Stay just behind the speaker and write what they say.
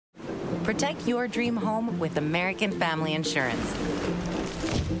Protect your dream home with American Family Insurance.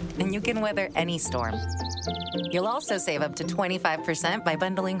 And you can weather any storm. You'll also save up to 25% by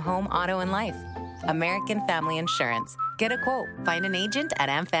bundling home, auto, and life. American Family Insurance. Get a quote. Find an agent at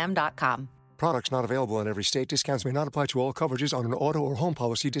amfam.com. Products not available in every state. Discounts may not apply to all coverages on an auto or home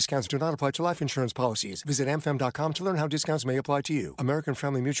policy. Discounts do not apply to life insurance policies. Visit amfam.com to learn how discounts may apply to you. American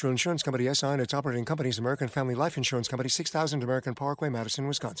Family Mutual Insurance Company, SI, and its operating companies, American Family Life Insurance Company, 6000 American Parkway, Madison,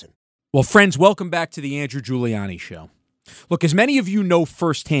 Wisconsin. Well, friends, welcome back to the Andrew Giuliani Show. Look, as many of you know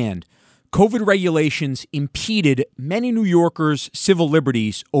firsthand, COVID regulations impeded many New Yorkers' civil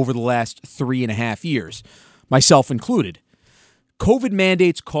liberties over the last 3.5 years, myself included. COVID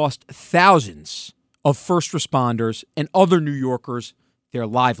mandates cost thousands of first responders and other New Yorkers their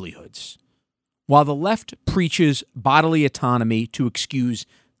livelihoods. While the left preaches bodily autonomy to excuse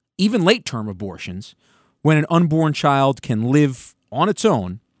even late-term abortions, when an unborn child can live on its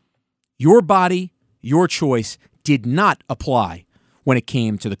own, your body, your choice did not apply when it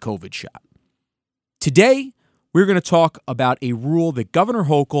came to the COVID shot. Today, we're going to talk about a rule that Governor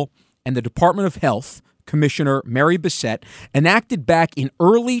Hochul and the Department of Health Commissioner Mary Bessette enacted back in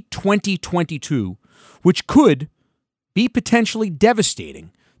early 2022, which could be potentially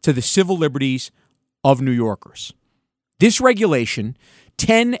devastating to the civil liberties of New Yorkers. This regulation,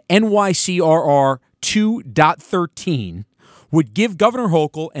 10 NYCRR 2.13, would give Governor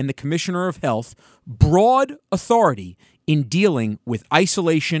Hochul and the Commissioner of Health broad authority in dealing with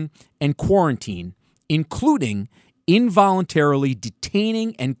isolation and quarantine, including involuntarily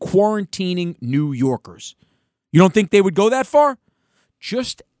detaining and quarantining New Yorkers. You don't think they would go that far?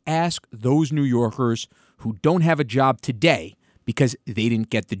 Just ask those New Yorkers who don't have a job today because they didn't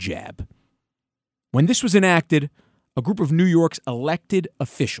get the jab. When this was enacted, a group of New York's elected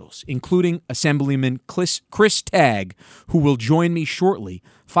officials, including Assemblyman Chris Tague, who will join me shortly,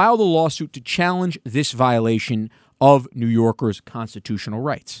 filed a lawsuit to challenge this violation of New Yorkers' constitutional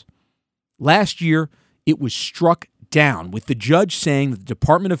rights. Last year, it was struck down, with the judge saying that the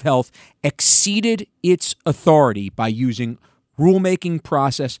Department of Health exceeded its authority by using rulemaking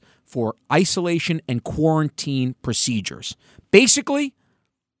process for isolation and quarantine procedures. Basically,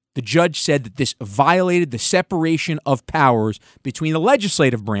 the judge said that this violated the separation of powers between the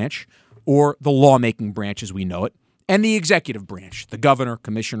legislative branch, or the lawmaking branch as we know it, and the executive branch, the governor,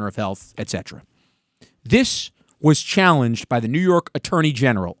 commissioner of health, etc. This was challenged by the New York Attorney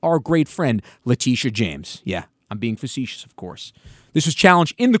General, our great friend Letitia James. Yeah, I'm being facetious, of course. This was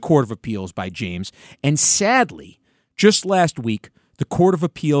challenged in the Court of Appeals by James, and sadly, just last week, the Court of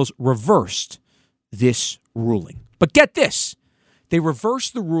Appeals reversed this ruling. But get this, they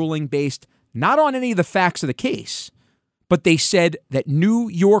reversed the ruling based not on any of the facts of the case, but they said that New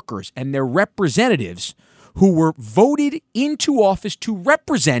Yorkers and their representatives who were voted into office to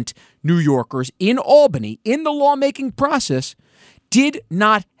represent New Yorkers in Albany in the lawmaking process did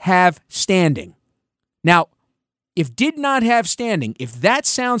not have standing. Now, if did not have standing, if that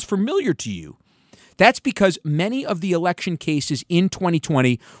sounds familiar to you, that's because many of the election cases in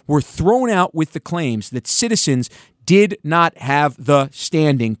 2020 were thrown out with the claims that citizens did not have the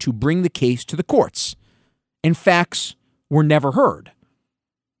standing to bring the case to the courts, and facts were never heard.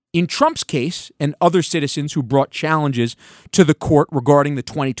 In Trump's case and other citizens who brought challenges to the court regarding the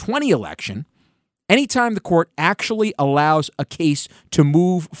 2020 election, anytime the court actually allows a case to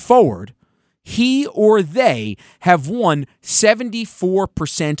move forward, he or they have won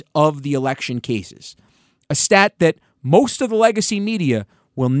 74% of the election cases, a stat that most of the legacy media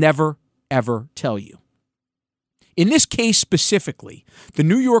will never, ever tell you. In this case specifically, the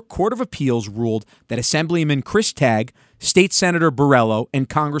New York Court of Appeals ruled that Assemblyman Chris Tague, State Senator Borrello, and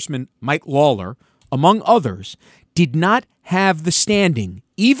Congressman Mike Lawler, among others, did not have the standing,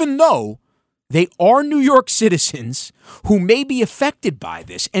 even though they are New York citizens who may be affected by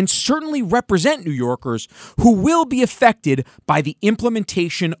this and certainly represent New Yorkers who will be affected by the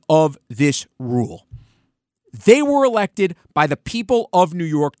implementation of this rule. They were elected by the people of New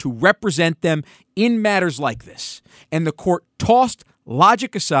York to represent them in matters like this. And the court tossed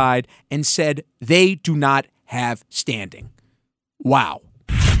logic aside and said they do not have standing. Wow.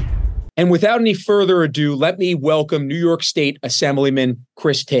 And without any further ado, let me welcome New York State Assemblyman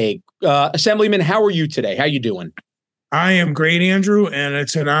Chris Tague. Assemblyman, how are you today? How you doing? I am great, Andrew, and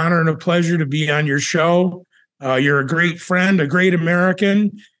it's an honor and a pleasure to be on your show. You're a great friend, a great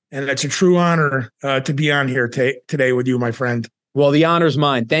American, and it's a true honor to be on here today with you, my friend. Well, the honor's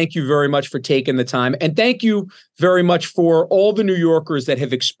mine. Thank you very much for taking the time. And thank you very much for all the New Yorkers that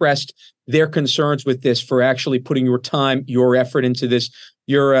have expressed their concerns with this, for actually putting your time, your effort into this.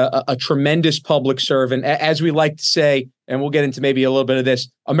 You're a tremendous public servant, as we like to say, and we'll get into maybe a little bit of this,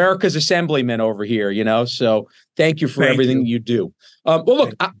 America's Assemblyman over here, so thank you for everything you do. Well,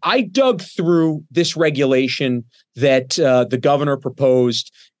 look, I dug through this regulation that the governor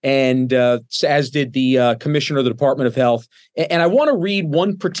proposed, and as did the commissioner of the Department of Health. And I want to read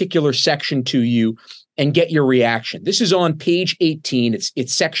one particular section to you and get your reaction. This is on page 18.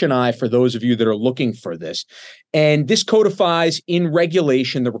 It's section I for those of you that are looking for this. And this codifies in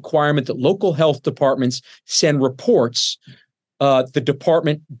regulation the requirement that local health departments send reports the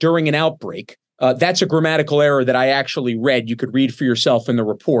department during an outbreak. That's a grammatical error that I actually read. You could read for yourself in the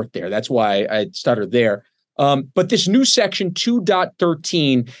report there. That's why I stuttered there. But this new section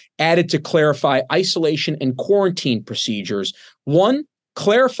 2.13 added to clarify isolation and quarantine procedures. One,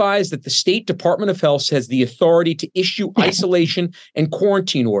 clarifies that the State Department of Health has the authority to issue isolation and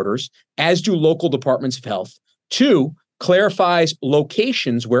quarantine orders, as do local departments of health. Two, clarifies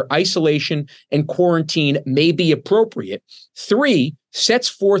locations where isolation and quarantine may be appropriate. Three, sets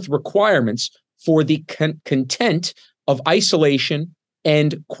forth requirements for the content of isolation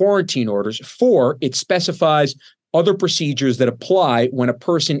and quarantine orders. Four, it specifies other procedures that apply when a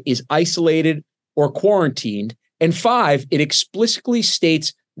person is isolated or quarantined. And five, it explicitly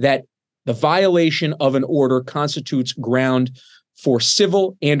states that the violation of an order constitutes ground for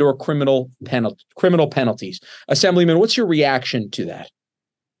civil and or criminal penalties. Assemblyman, what's your reaction to that?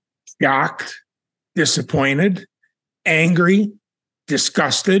 Shocked, disappointed, angry,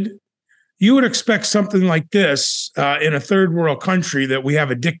 disgusted. You would expect something like this in a third world country that we have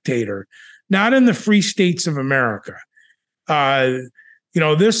a dictator, not in the free states of America.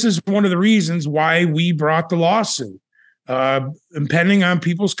 This is one of the reasons why we brought the lawsuit, impending on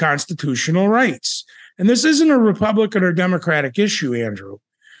people's constitutional rights. And this isn't a Republican or Democratic issue, Andrew.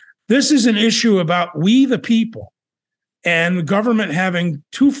 This is an issue about we, the people, and the government having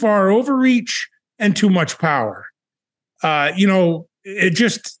too far overreach and too much power. It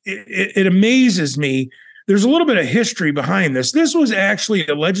amazes me. There's a little bit of history behind this. This was actually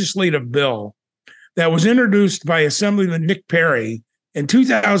a legislative bill that was introduced by Assemblyman Nick Perry in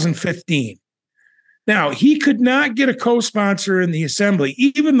 2015. Now, he could not get a co-sponsor in the Assembly.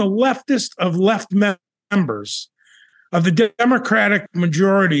 Even the leftist of left members of the Democratic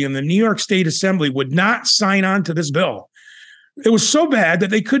majority in the New York State Assembly would not sign on to this bill. It was so bad that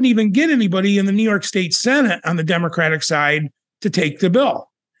they couldn't even get anybody in the New York State Senate on the Democratic side to take the bill.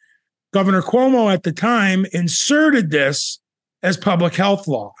 Governor Cuomo at the time inserted this as public health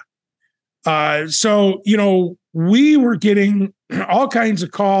law. We were getting all kinds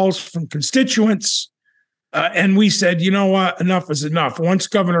of calls from constituents, and we said, you know what, enough is enough. Once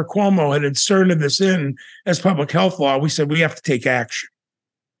Governor Cuomo had inserted this in as public health law, we said we have to take action.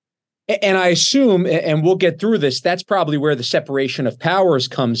 And I assume, and we'll get through this, that's probably where the separation of powers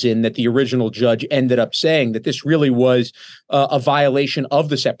comes in, that the original judge ended up saying that this really was a violation of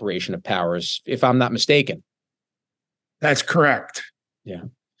the separation of powers, if I'm not mistaken. That's correct. Yeah.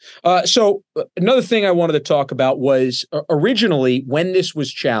 So another thing I wanted to talk about was originally when this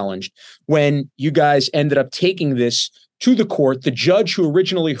was challenged, when you guys ended up taking this to the court, the judge who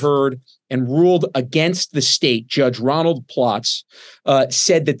originally heard and ruled against the state, Judge Ronald Plotz,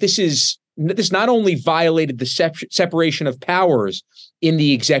 said that this not only violated the separation of powers in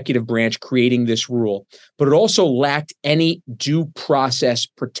the executive branch creating this rule, but it also lacked any due process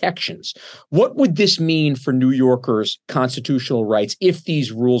protections. What would this mean for New Yorkers' constitutional rights if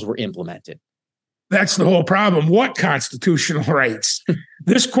these rules were implemented? That's the whole problem. What constitutional rights?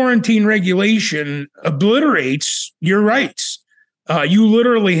 This quarantine regulation obliterates your rights. You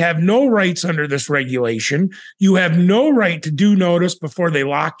literally have no rights under this regulation. You have no right to due notice before they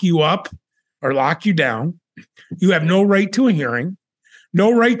lock you up or lock you down. You have no right to a hearing,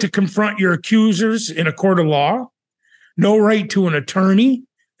 no right to confront your accusers in a court of law, no right to an attorney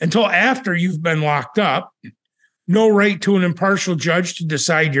until after you've been locked up, no right to an impartial judge to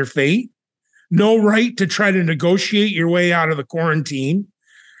decide your fate, no right to try to negotiate your way out of the quarantine.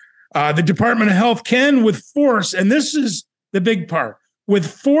 The Department of Health can, with force, and this is the big part, with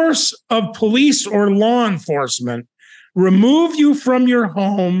force of police or law enforcement, remove you from your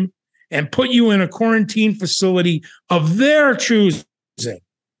home and put you in a quarantine facility of their choosing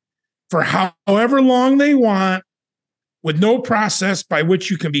for however long they want, with no process by which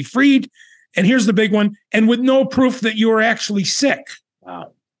you can be freed. And here's the big one, and with no proof that you are actually sick.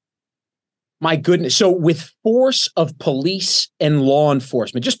 Wow. My goodness. So with force of police and law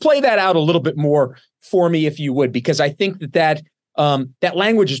enforcement, just play that out a little bit more for me, if you would, because I think that That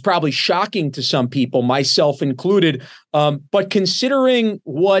language is probably shocking to some people, myself included. But considering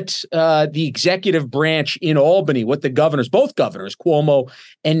what the executive branch in Albany, what the governors, both governors, Cuomo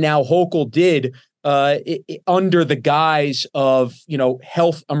and now Hochul, did under the guise of,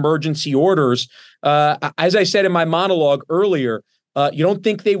 health emergency orders, as I said in my monologue earlier, you don't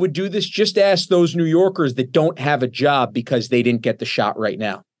think they would do this? Just ask those New Yorkers that don't have a job because they didn't get the shot right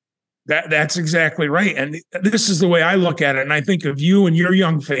now. That's exactly right. And this is the way I look at it. And I think of you and your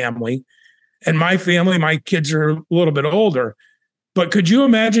young family and my family. My kids are a little bit older. But could you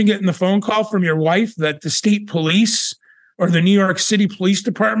imagine getting the phone call from your wife that the state police or the New York City Police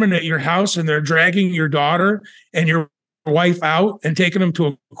Department at your house, and they're dragging your daughter and your wife out and taking them to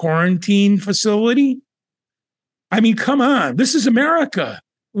a quarantine facility? I mean, come on. This is America.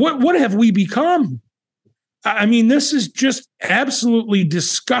 What have we become? I mean, this is just absolutely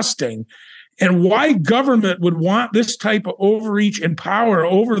disgusting. And why government would want this type of overreach and power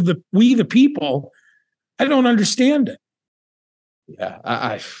over we the people, I don't understand it.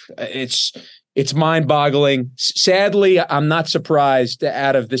 Yeah, it's mind-boggling. Sadly, I'm not surprised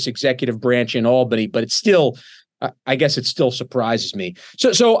out of this executive branch in Albany, but it's still, I guess it still surprises me.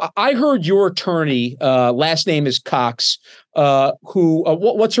 So I heard your attorney, last name is Cox,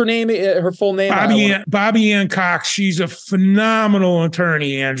 what's her name? Her full name? Bobby Ann Cox. She's a phenomenal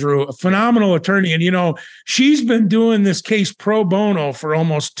attorney, Andrew, a phenomenal attorney. And, she's been doing this case pro bono for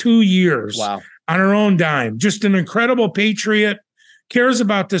almost 2 years. Wow. On her own dime. Just an incredible patriot, cares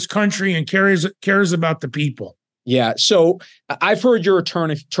about this country and cares about the people. Yeah. So I've heard your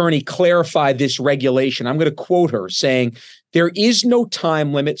attorney clarify this regulation. I'm going to quote her saying, there is no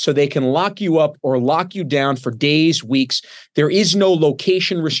time limit, so they can lock you up or lock you down for days, weeks. There is no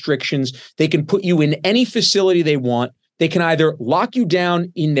location restrictions. They can put you in any facility they want. They can either lock you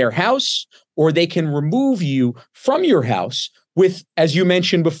down in their house or they can remove you from your house with, as you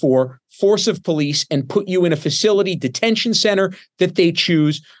mentioned before, force of police and put you in a facility, detention center that they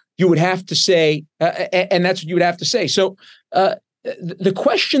choose. You would have to say, and that's what you would have to say. So the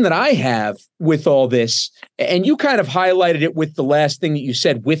question that I have with all this, and you kind of highlighted it with the last thing that you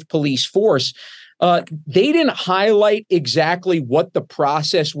said with police force, they didn't highlight exactly what the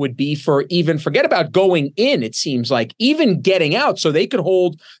process would be for even, forget about going in, it seems like, even getting out, so they could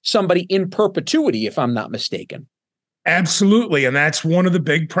hold somebody in perpetuity, if I'm not mistaken. Absolutely. And that's one of the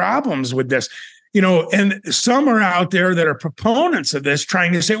big problems with this. And some are out there that are proponents of this,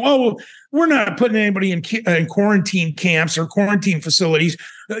 trying to say, well, we're not putting anybody in quarantine camps or quarantine facilities.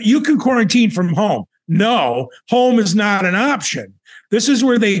 You can quarantine from home. No, home is not an option. This is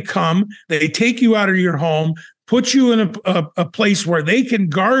where they come. They take you out of your home, put you in a place where they can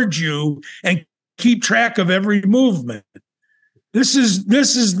guard you and keep track of every movement. This is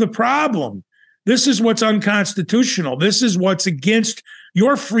the problem. This is what's unconstitutional. This is what's against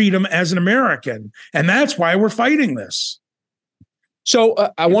your freedom as an American. And that's why we're fighting this.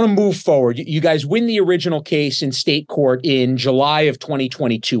 So I want to move forward. You guys win the original case in state court in July of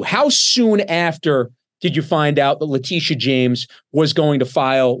 2022. How soon after did you find out that Letitia James was going to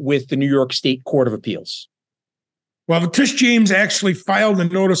file with the New York State Court of Appeals? Well, Letitia James actually filed a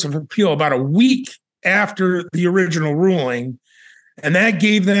notice of appeal about a week after the original ruling. And that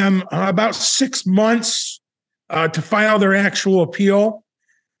gave them about 6 months to file their actual appeal.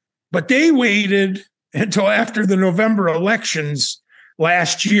 But they waited until after the November elections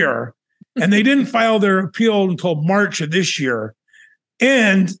last year, and they didn't file their appeal until March of this year.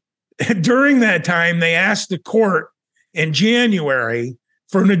 And during that time, they asked the court in January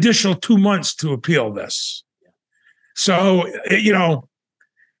for an additional 2 months to appeal this. So,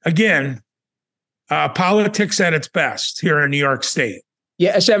 again, politics at its best here in New York State.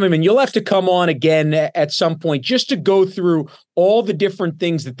 Yeah, Assemblyman, you'll have to come on again at some point just to go through all the different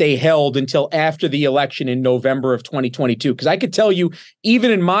things that they held until after the election in November of 2022. Because I could tell you, even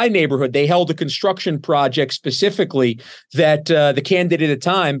in my neighborhood, they held a construction project specifically that the candidate at the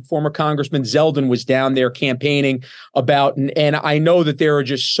time, former Congressman Zeldin, was down there campaigning about. And I know that there are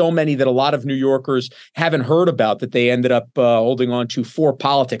just so many that a lot of New Yorkers haven't heard about that they ended up holding on to for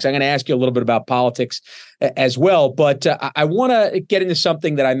politics. I'm going to ask you a little bit about politics as well. But I want to get into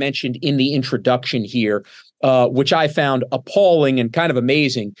something that I mentioned in the introduction here, which I found appalling and kind of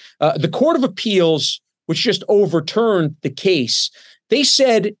amazing. The Court of Appeals, which just overturned the case, they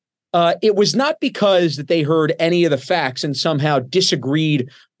said it was not because that they heard any of the facts and somehow disagreed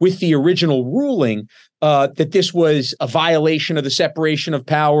with the original ruling that this was a violation of the separation of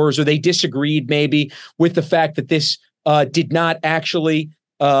powers, or they disagreed maybe with the fact that this did not actually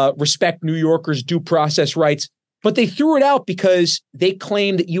respect New Yorkers' due process rights, but they threw it out because they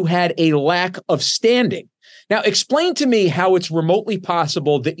claimed that you had a lack of standing. Now, explain to me how it's remotely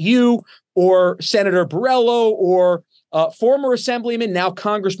possible that you or Senator Borrello or former Assemblyman, now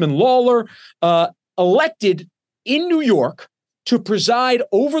Congressman Lawler, elected in New York to preside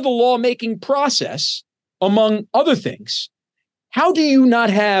over the lawmaking process, among other things. How do you not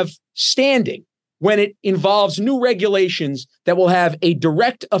have standing when it involves new regulations that will have a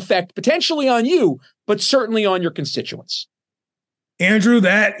direct effect potentially on you, but certainly on your constituents? Andrew,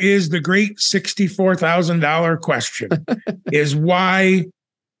 that is the great $64,000 question, is why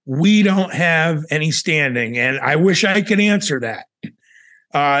we don't have any standing. And I wish I could answer that.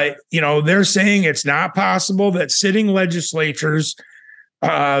 They're saying it's not possible that sitting legislatures,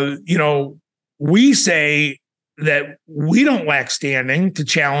 we say that we don't lack standing to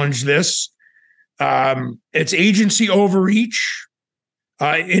challenge this. It's agency overreach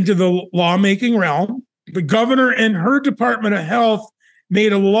into the lawmaking realm. The governor and her Department of Health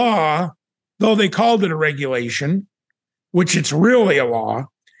made a law, though they called it a regulation, which it's really a law,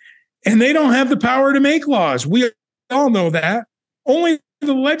 and they don't have the power to make laws. We all know that. Only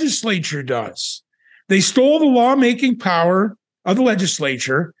the legislature does. They stole the lawmaking power of the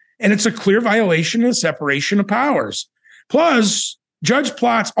legislature, and it's a clear violation of the separation of powers. Plus, Judge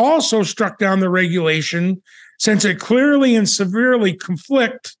Plotz also struck down the regulation since it clearly and severely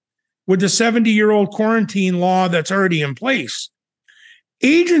conflicts with the 70-year-old quarantine law that's already in place.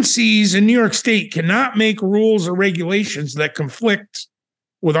 Agencies in New York State cannot make rules or regulations that conflict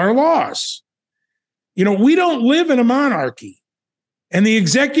with our laws. We don't live in a monarchy, and the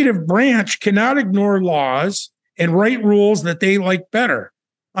executive branch cannot ignore laws and write rules that they like better.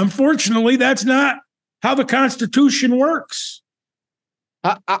 Unfortunately, that's not how the Constitution works.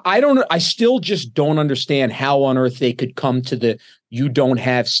 I still just don't understand how on earth they could come to the you don't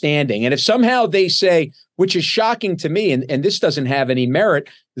have standing. And if somehow they say, which is shocking to me, and this doesn't have any merit,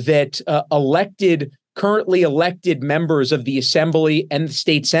 that currently elected members of the Assembly and the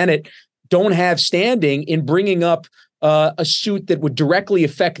State Senate don't have standing in bringing up a suit that would directly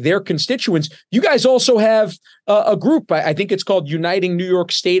affect their constituents. You guys also have a group, I think it's called Uniting New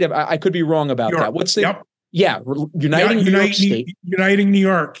York State. I could be wrong about that. What's the... Yep. Yeah, Uniting New York State. Uniting New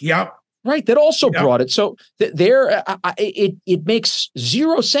York, yep. Right, that also brought it. So it makes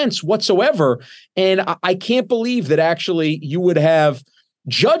zero sense whatsoever. And I can't believe that actually you would have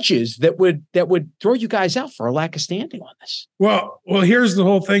judges that would throw you guys out for a lack of standing on this. Well, here's the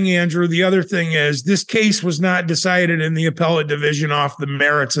whole thing, Andrew. The other thing is this case was not decided in the appellate division off the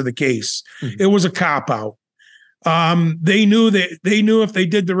merits of the case. Mm-hmm. It was a cop-out. They knew if they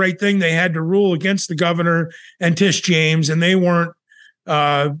did the right thing, they had to rule against the governor and Tish James, and they weren't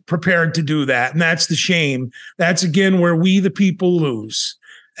prepared to do that. And that's the shame. That's, again, where we, the people, lose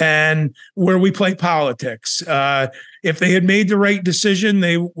and where we play politics. If they had made the right decision,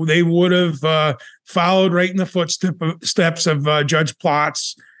 they would have followed right in the footsteps of Judge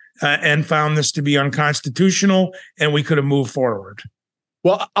Plotz and found this to be unconstitutional, and we could have moved forward.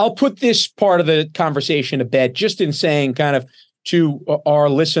 Well, I'll put this part of the conversation to bed just in saying kind of to our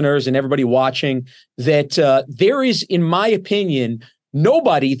listeners and everybody watching that there is, in my opinion,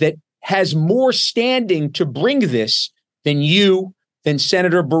 nobody that has more standing to bring this than you, than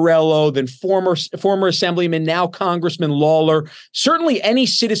Senator Borrello, than former Assemblyman, now Congressman Lawler, certainly any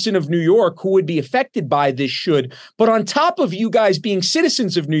citizen of New York who would be affected by this should. But on top of you guys being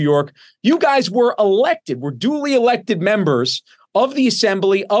citizens of New York, you guys were duly elected members of the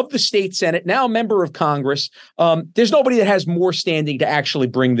Assembly, of the State Senate, now a member of Congress. There's nobody that has more standing to actually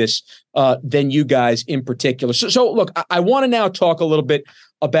bring this than you guys in particular. So look, I want to now talk a little bit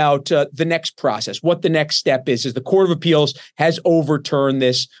about the next process, what the next step is the Court of Appeals has overturned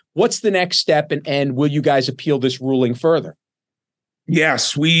this. What's the next step, and will you guys appeal this ruling further?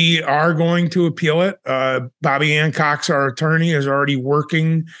 Yes, we are going to appeal it. Bobby Ann Cox, our attorney, is already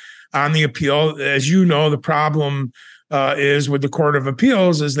working on the appeal. As you know, the problem is with the Court of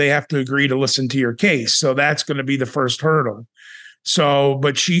Appeals is they have to agree to listen to your case. So that's going to be the first hurdle.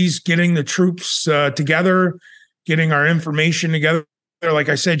 But she's getting the troops together, getting our information together. Like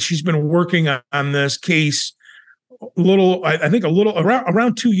I said, she's been working on this case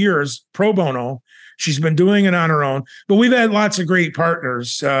around 2 years pro bono. She's been doing it on her own, but we've had lots of great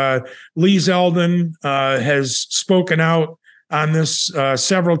partners. Lee Zeldin has spoken out on this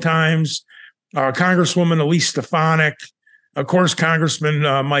several times. Congresswoman Elise Stefanik, of course, Congressman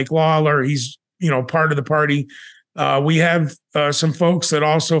Mike Lawler. He's part of the party. We have some folks that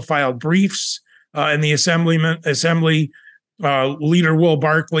also filed briefs in the Assembly. Leader Will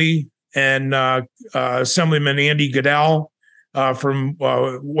Barkley and Assemblyman Andy Goodell from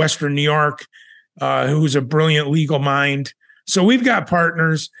Western New York, who's a brilliant legal mind. So we've got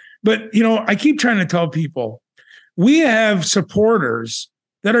partners. But I keep trying to tell people we have supporters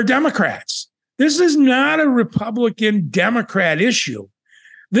that are Democrats. This is not a Republican Democrat issue.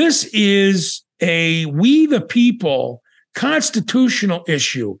 This is a we the people constitutional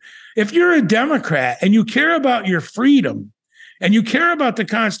issue. If you're a Democrat and you care about your freedom and you care about the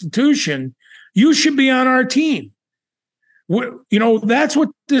Constitution, you should be on our team. That's what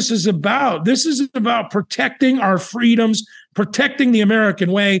this is about. This is about protecting our freedoms, protecting the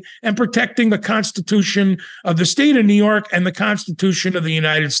American way, and protecting the Constitution of the state of New York and the Constitution of the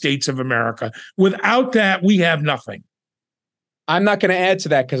United States of America. Without that, we have nothing. I'm not going to add to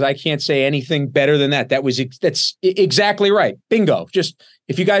that because I can't say anything better than that. That's exactly right. Bingo. Just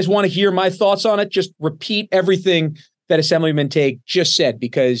if you guys want to hear my thoughts on it, just repeat everything that Assemblyman Tague just said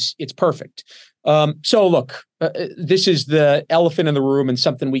because it's perfect. So look, this is the elephant in the room and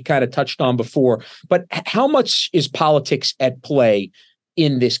something we kind of touched on before. But how much is politics at play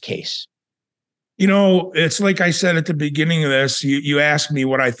in this case? It's like I said at the beginning of this. You asked me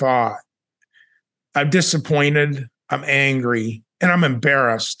what I thought. I'm disappointed. I'm angry, and I'm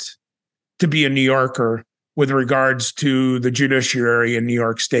embarrassed to be a New Yorker with regards to the judiciary in New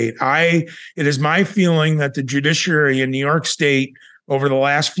York State. It is my feeling that the judiciary in New York State over the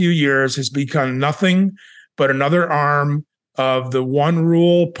last few years has become nothing but another arm of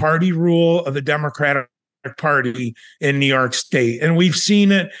the party rule of the Democratic Party in New York State. And we've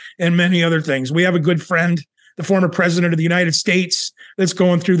seen it in many other things. We have a good friend, the former president of the United States, that's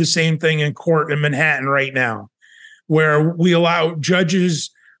going through the same thing in court in Manhattan right now, where we allow judges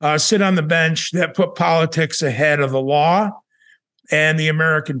sit on the bench that put politics ahead of the law and the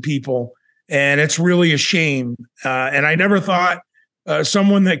American people. And it's really a shame. And I never thought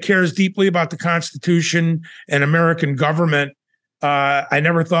someone that cares deeply about the Constitution and American government, I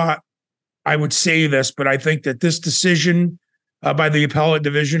never thought I would say this, but I think that this decision by the appellate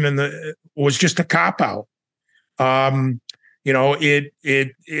division was just a cop-out.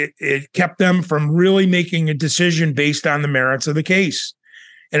 It kept them from really making a decision based on the merits of the case.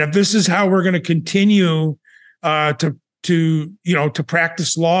 And if this is how we're going to continue to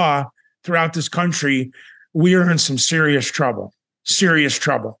practice law throughout this country, we are in some serious trouble. Serious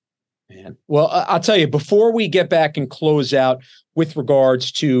trouble. Man. Well, I'll tell you, before we get back and close out with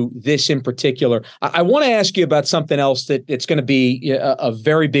regards to this in particular, I want to ask you about something else it's going to be a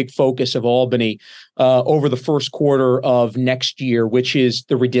very big focus of Albany over the first quarter of next year, which is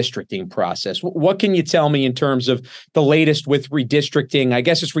the redistricting process. What can you tell me in terms of the latest with redistricting? I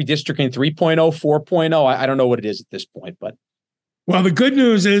guess it's redistricting 3.0, 4.0. I don't know what it is at this point, but. Well, the good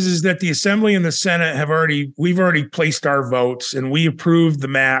news is that the Assembly and the Senate we've already placed our votes and we approved the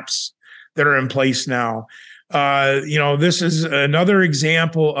maps that are in place now. This is another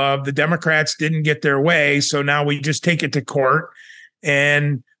example of the Democrats didn't get their way. So now we just take it to court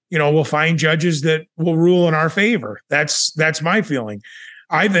and, we'll find judges that will rule in our favor. That's my feeling.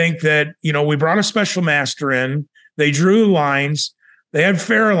 I think that, we brought a special master in, they drew lines, they had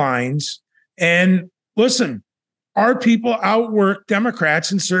fair lines, and listen, our people outwork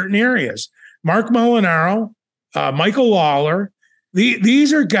Democrats in certain areas. Mark Molinaro, Michael Lawler,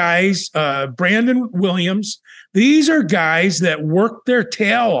 these are guys, Brandon Williams, these are guys that worked their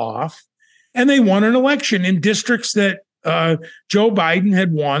tail off and they won an election in districts that Joe Biden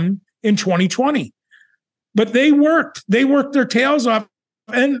had won in 2020. But they worked their tails off.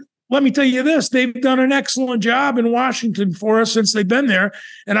 And let me tell you this, they've done an excellent job in Washington for us since they've been there.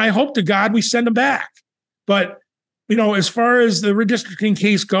 And I hope to God we send them back. But as far as the redistricting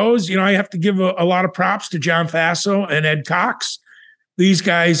case goes, I have to give a lot of props to John Faso and Ed Cox. These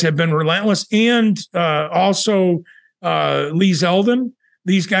guys have been relentless, and also Lee Zeldin.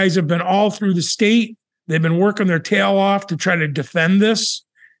 These guys have been all through the state. They've been working their tail off to try to defend this.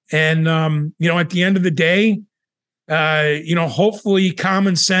 And, at the end of the day, hopefully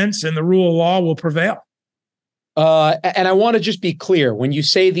common sense and the rule of law will prevail. And I want to just be clear, when you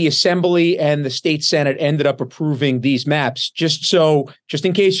say the Assembly and the state Senate ended up approving these maps, just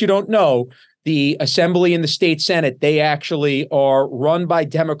in case you don't know, the Assembly and the state Senate, they actually are run by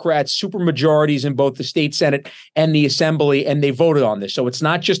Democrats, super majorities in both the state Senate and the Assembly, and they voted on this. So it's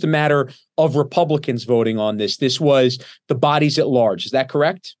not just a matter of Republicans voting on this. This was the bodies at large. Is that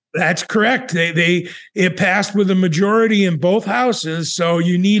correct? That's correct. It passed with a majority in both houses. So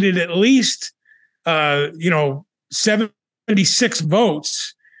you needed at least 76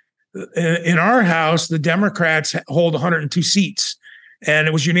 votes. In our House, the Democrats hold 102 seats, and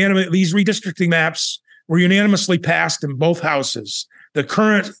it was unanimous. These redistricting maps were unanimously passed in both houses. The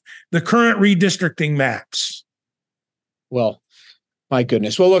current redistricting maps. Well, My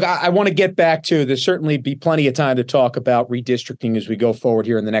goodness. Well, look, I want to get back to, there's certainly be plenty of time to talk about redistricting as we go forward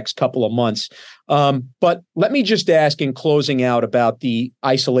here in the next couple of months. But let me just ask in closing out about the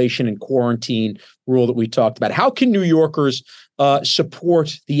isolation and quarantine rule that we talked about. How can New Yorkers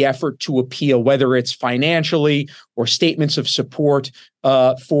support the effort to appeal, whether it's financially or statements of support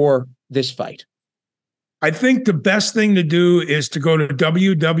for this fight? I think the best thing to do is to go to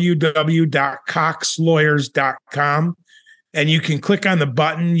www.coxlawyers.com. And you can click on the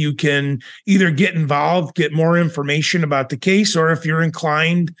button. You can either get involved, get more information about the case, or if you're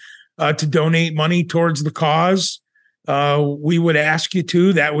inclined to donate money towards the cause, we would ask you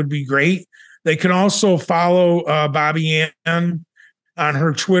to. That would be great. They can also follow Bobby Ann on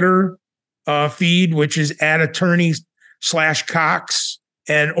her Twitter feed, which is @attorney/Cox.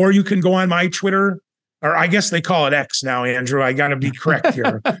 Or you can go on my Twitter, or I guess they call it X now, Andrew. I got to be correct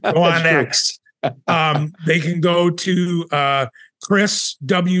here. Go on X. They can go to Chris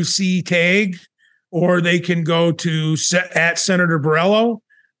WC Tague, or they can go to @Senator Borrello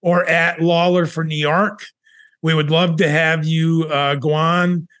or @Lawler for New York. We would love to have you go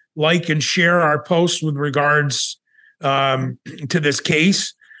on, like, and share our posts with regards to this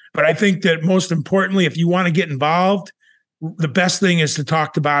case. But I think that most importantly, if you want to get involved, the best thing is to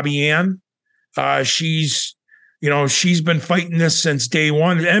talk to Bobby Ann. She's been fighting this since day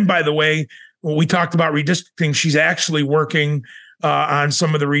one. And by the way, when we talked about redistricting, she's actually working on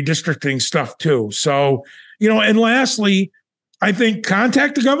some of the redistricting stuff too. So, and lastly, I think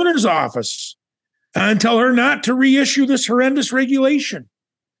contact the governor's office and tell her not to reissue this horrendous regulation.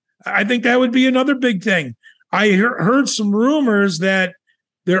 I think that would be another big thing. I heard some rumors that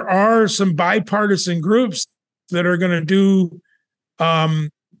there are some bipartisan groups that are going to do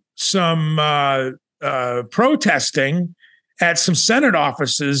some protesting at some Senate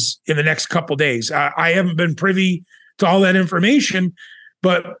offices in the next couple of days. I haven't been privy to all that information,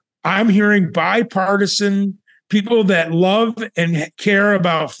 but I'm hearing bipartisan people that love and care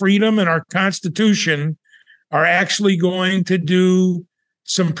about freedom and our Constitution are actually going to do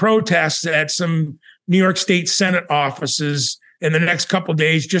some protests at some New York State Senate offices in the next couple of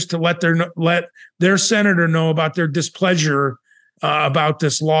days, just to let their senator know about their displeasure about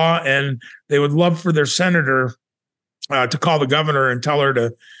this law, and they would love for their senator to call the governor and tell her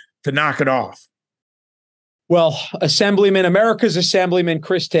to knock it off. Well, Assemblyman, America's Assemblyman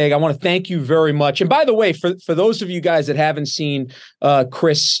Chris Tague, I want to thank you very much. And by the way, for those of you guys that haven't seen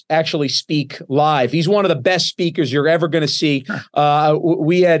Chris actually speak live, he's one of the best speakers you're ever going to see.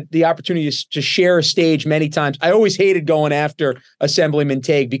 We had the opportunity to share a stage many times. I always hated going after Assemblyman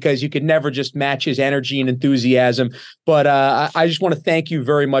Tague because you could never just match his energy and enthusiasm. But I just want to thank you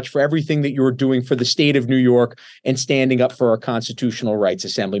very much for everything that you're doing for the state of New York and standing up for our constitutional rights,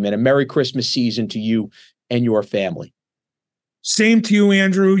 Assemblyman. And Merry Christmas season to you and your family. Same to you,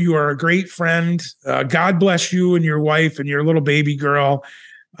 Andrew. You are a great friend. God bless you and your wife and your little baby girl.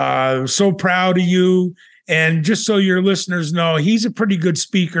 So proud of you. And just so your listeners know, he's a pretty good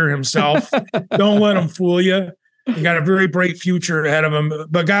speaker himself. Don't let him fool you. You got a very bright future ahead of him.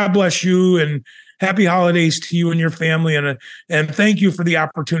 But God bless you, and happy holidays to you and your family. And thank you for the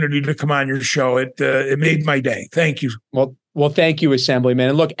opportunity to come on your show. It made my day. Thank you. Well, thank you, Assemblyman.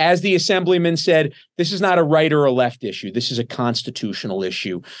 And look, as the Assemblyman said, this is not a right or a left issue. This is a constitutional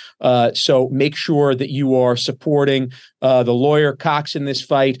issue. So make sure that you are supporting the lawyer Cox in this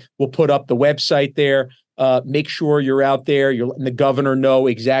fight. We'll put up the website there. Make sure you're out there. You're letting the governor know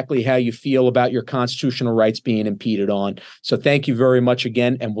exactly how you feel about your constitutional rights being impeded on. So thank you very much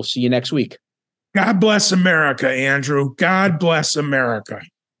again, and we'll see you next week. God bless America, Andrew. God bless America.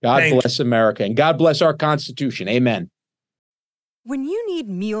 God bless America, and God bless our Constitution. Amen. When you need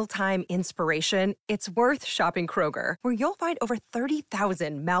mealtime inspiration, it's worth shopping Kroger, where you'll find over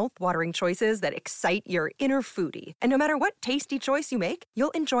 30,000 mouth-watering choices that excite your inner foodie. And no matter what tasty choice you make,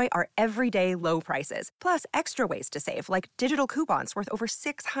 you'll enjoy our everyday low prices, plus extra ways to save, like digital coupons worth over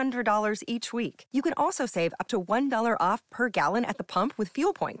 $600 each week. You can also save up to $1 off per gallon at the pump with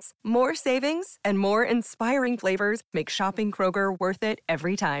fuel points. More savings and more inspiring flavors make shopping Kroger worth it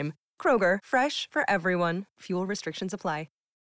every time. Kroger, fresh for everyone. Fuel restrictions apply.